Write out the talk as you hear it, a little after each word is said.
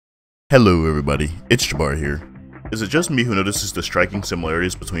Hello everybody, it's Jabbar here. Is it just me who notices the striking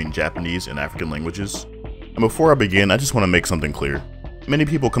similarities between Japanese and African languages? And before I begin, I just want to make something clear. Many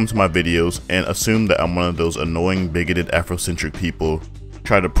people come to my videos and assume that I'm one of those annoying, bigoted, Afrocentric people,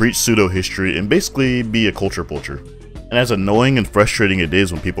 try to preach pseudo-history and basically be a culture vulture. And as annoying and frustrating it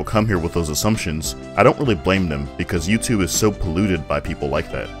is when people come here with those assumptions, I don't really blame them because YouTube is so polluted by people like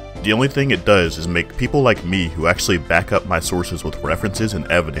that. The only thing it does is make people like me who actually back up my sources with references and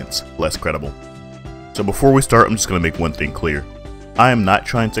evidence less credible. So before we start, I'm just going to make one thing clear. I am not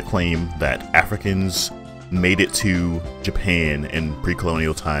trying to claim that Africans made it to Japan in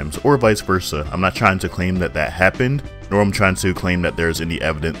pre-colonial times or vice versa. I'm not trying to claim that that happened, nor am I trying to claim that there's any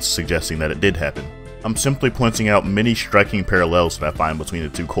evidence suggesting that it did happen. I'm simply pointing out many striking parallels that I find between the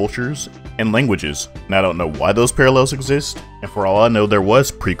two cultures and languages, and I don't know why those parallels exist, and for all I know there was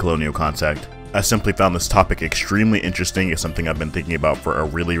pre-colonial contact. I simply found this topic extremely interesting. It's something I've been thinking about for a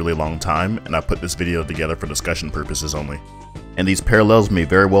really long time, and I put this video together for discussion purposes only. And these parallels may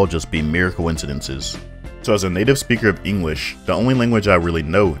very well just be mere coincidences. So as a native speaker of English, the only language I really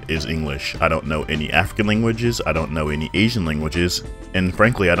know is English. I don't know any African languages, I don't know any Asian languages, and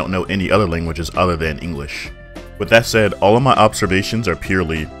frankly I don't know any other languages other than English. With that said, all of my observations are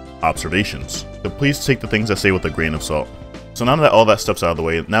purely observations, so please take the things I say with a grain of salt. So now that all that stuff's out of the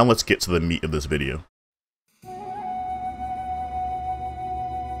way, now let's get to the meat of this video.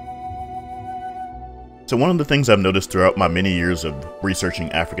 So one of the things I've noticed throughout my many years of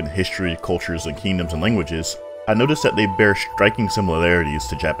researching African history, cultures, and kingdoms and languages, I noticed that they bear striking similarities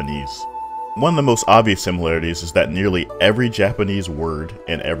to Japanese. One of the most obvious similarities is that nearly every Japanese word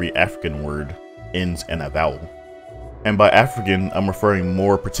and every African word ends in a vowel. And by African, I'm referring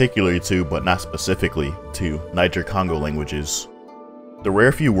more particularly to, but not specifically to, Niger-Congo languages. The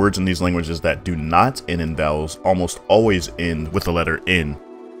rare few words in these languages that do not end in vowels almost always end with the letter N.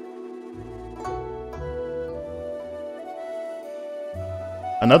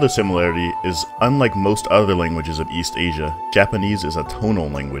 Another similarity is, unlike most other languages of East Asia, Japanese is a tonal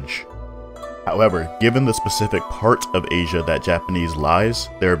language. However, given the specific part of Asia that Japanese lies,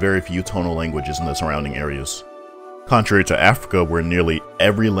 there are very few tonal languages in the surrounding areas. Contrary to Africa, where nearly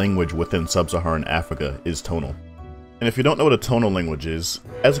every language within sub-Saharan Africa is tonal. And if you don't know what a tonal language is,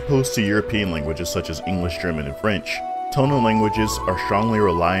 as opposed to European languages such as English, German, and French, tonal languages are strongly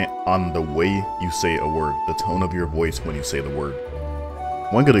reliant on the way you say a word, the tone of your voice when you say the word.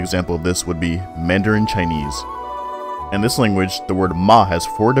 One good example of this would be Mandarin Chinese. In this language, the word ma has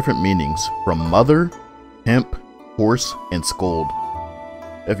 4 different meanings, from mother, pimp, horse, and scold.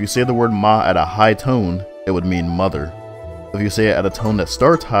 If you say the word ma at a high tone, it would mean mother. If you say it at a tone that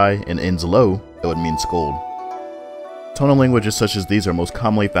starts high and ends low, it would mean scold. Tonal languages such as these are most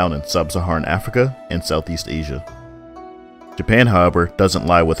commonly found in sub-Saharan Africa and Southeast Asia. Japan, however, doesn't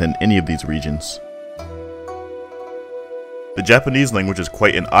lie within any of these regions. The Japanese language is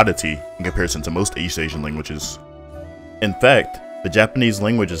quite an oddity in comparison to most East Asian languages. In fact, the Japanese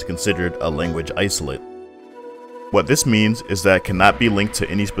language is considered a language isolate. What this means is that it cannot be linked to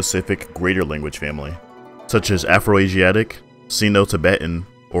any specific greater language family, such as Afroasiatic, Sino-Tibetan,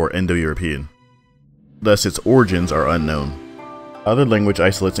 or Indo-European. Thus, its origins are unknown. Other language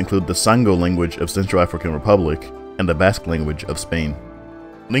isolates include the Sango language of Central African Republic and the Basque language of Spain.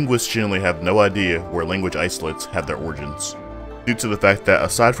 Linguists generally have no idea where language isolates have their origins, due to the fact that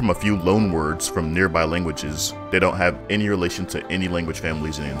aside from a few loan words from nearby languages, they don't have any relation to any language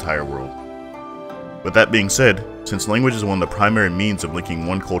families in the entire world. With that being said, since language is one of the primary means of linking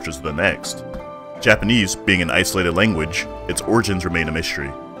one culture to the next, Japanese being an isolated language, its origins remain a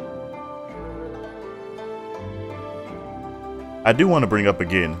mystery. I do want to bring up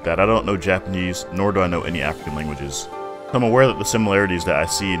again that I don't know Japanese, nor do I know any African languages. So I'm aware that the similarities that I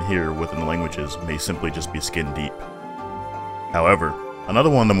see and hear within the languages may simply just be skin deep. However, another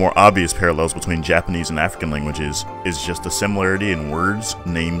one of the more obvious parallels between Japanese and African languages is just the similarity in words,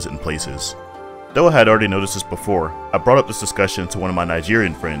 names, and places. Though I had already noticed this before, I brought up this discussion to one of my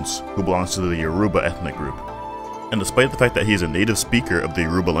Nigerian friends who belongs to the Yoruba ethnic group. And despite the fact that he is a native speaker of the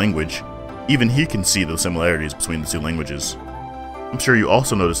Yoruba language, even he can see the similarities between the two languages. I'm sure you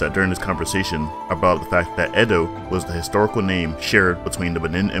also noticed that during this conversation, I brought up the fact that Edo was the historical name shared between the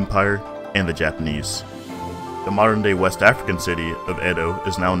Benin Empire and the Japanese. The modern-day West African city of Edo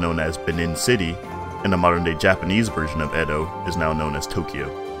is now known as Benin City, and the modern-day Japanese version of Edo is now known as Tokyo.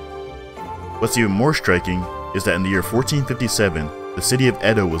 What's even more striking is that in the year 1457, the city of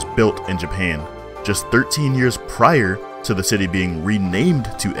Edo was built in Japan, just 13 years prior to the city being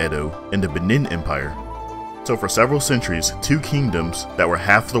renamed to Edo in the Benin Empire. So for several centuries, two kingdoms that were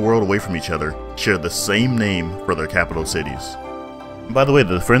half the world away from each other shared the same name for their capital cities. By the way,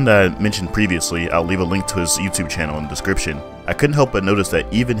 the friend that I mentioned previously, I'll leave a link to his YouTube channel in the description. I couldn't help but notice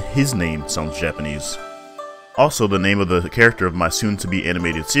that even his name sounds Japanese. Also, the name of the character of my soon-to-be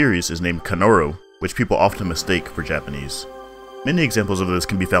animated series is named Kanoro, which people often mistake for Japanese. Many examples of this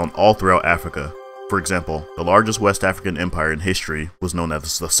can be found all throughout Africa. For example, the largest West African empire in history was known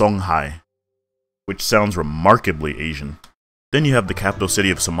as the Songhai, which sounds remarkably Asian. Then you have the capital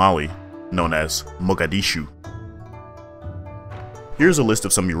city of Somali, known as Mogadishu. Here's a list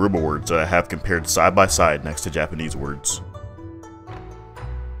of some Yoruba words that I have compared side by side next to Japanese words.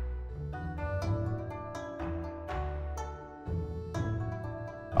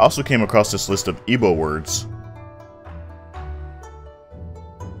 I also came across this list of Igbo words.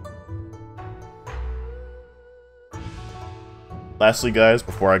 Lastly guys,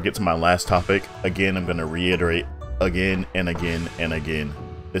 before I get to my last topic, again I'm going to reiterate again and again and again.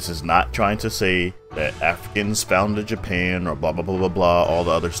 This is not trying to say that Africans founded Japan or blah blah blah blah blah, all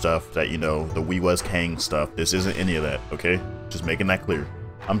the other stuff that, you know, the We Was Kang stuff. This isn't any of that, okay? Just making that clear.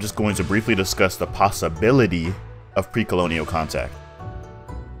 I'm just going to briefly discuss the possibility of pre-colonial contact.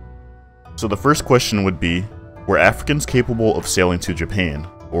 So the first question would be, were Africans capable of sailing to Japan,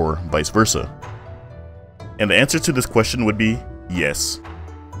 or vice versa? And the answer to this question would be yes.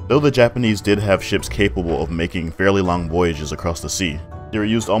 Though the Japanese did have ships capable of making fairly long voyages across the sea, they were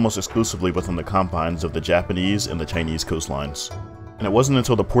used almost exclusively within the confines of the Japanese and the Chinese coastlines. And it wasn't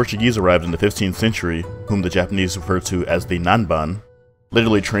until the Portuguese arrived in the 15th century, whom the Japanese referred to as the Nanban,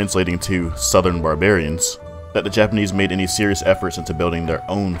 literally translating to Southern Barbarians, that the Japanese made any serious efforts into building their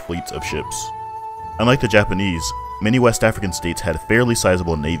own fleets of ships. Unlike the Japanese, many West African states had fairly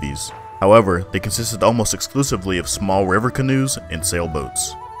sizable navies. However, they consisted almost exclusively of small river canoes and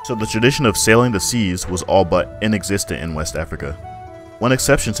sailboats. So the tradition of sailing the seas was all but inexistent in West Africa. One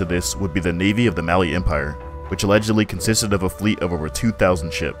exception to this would be the navy of the Mali Empire, which allegedly consisted of a fleet of over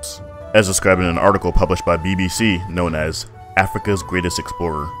 2,000 ships, as described in an article published by BBC known as Africa's Greatest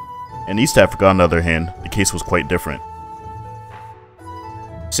Explorer. In East Africa, on the other hand, the case was quite different.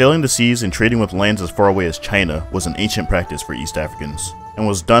 Sailing the seas and trading with lands as far away as China was an ancient practice for East Africans, and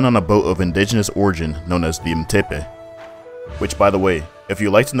was done on a boat of indigenous origin known as the Mtepe. Which, by the way, if you'd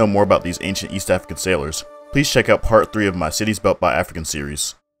like to know more about these ancient East African sailors, please check out part 3 of my Cities Built by Africans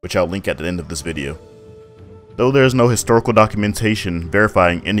series, which I'll link at the end of this video. Though there is no historical documentation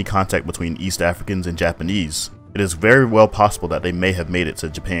verifying any contact between East Africans and Japanese, it is very well possible that they may have made it to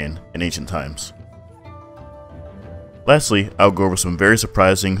Japan in ancient times. Lastly, I'll go over some very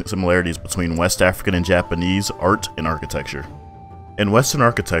surprising similarities between West African and Japanese art and architecture. In Western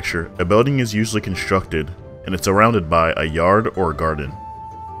architecture, a building is usually constructed and it's surrounded by a yard or a garden.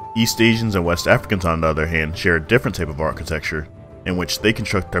 East Asians and West Africans, on the other hand, share a different type of architecture, in which they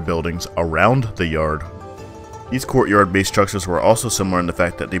construct their buildings around the yard. These courtyard-based structures were also similar in the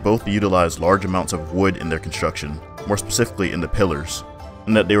fact that they both utilized large amounts of wood in their construction, more specifically in the pillars,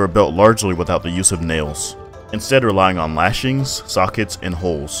 and that they were built largely without the use of nails, instead relying on lashings, sockets, and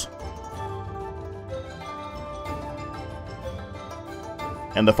holes.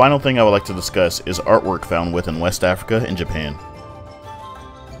 And the final thing I would like to discuss is artwork found within West Africa and Japan.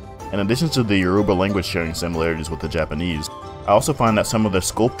 In addition to the Yoruba language sharing similarities with the Japanese, I also find that some of their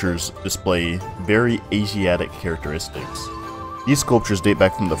sculptures display very Asiatic characteristics. These sculptures date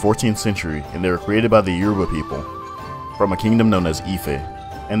back from the 14th century, and they were created by the Yoruba people from a kingdom known as Ife.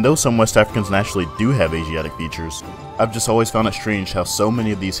 And though some West Africans naturally do have Asiatic features, I've just always found it strange how so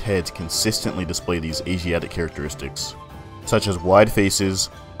many of these heads consistently display these Asiatic characteristics, such as wide faces,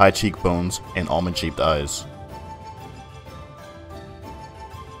 high cheekbones, and almond-shaped eyes.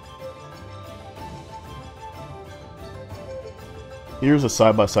 Here's a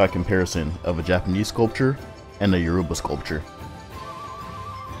side-by-side comparison of a Japanese sculpture and a Yoruba sculpture.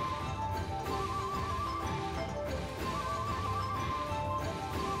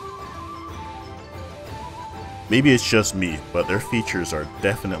 Maybe it's just me, but their features are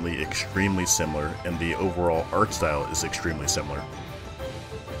definitely extremely similar, and the overall art style is extremely similar.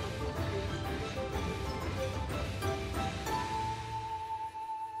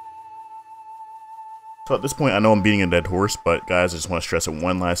 So at this point, I know I'm beating a dead horse, but guys, I just want to stress it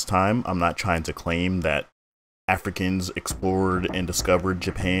one last time. I'm not trying to claim that Africans explored and discovered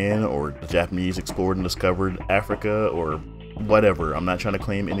Japan, or the Japanese explored and discovered Africa, or whatever. I'm not trying to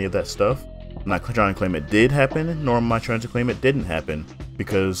claim any of that stuff. I'm not trying to claim it did happen, nor am I trying to claim it didn't happen,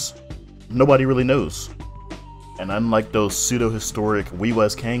 because nobody really knows. And unlike those pseudo-historic We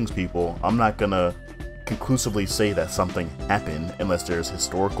Was Kangs people, I'm not gonna conclusively say that something happened unless there's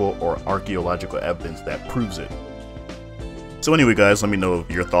historical or archaeological evidence that proves it. So anyway guys, let me know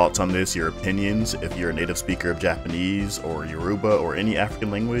your thoughts on this, your opinions, if you're a native speaker of Japanese or Yoruba or any African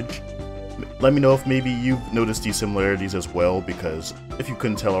language. Let me know if maybe you've noticed these similarities as well, because if you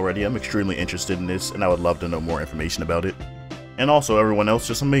couldn't tell already, I'm extremely interested in this and I would love to know more information about it. And also everyone else,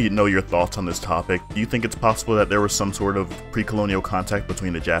 just let me know your thoughts on this topic. Do you think it's possible that there was some sort of pre-colonial contact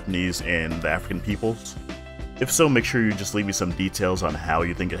between the Japanese and the African peoples? If so, make sure you just leave me some details on how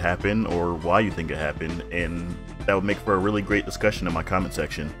you think it happened or why you think it happened, and that would make for a really great discussion in my comment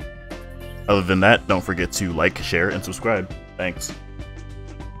section. Other than that, don't forget to like, share, and subscribe. Thanks.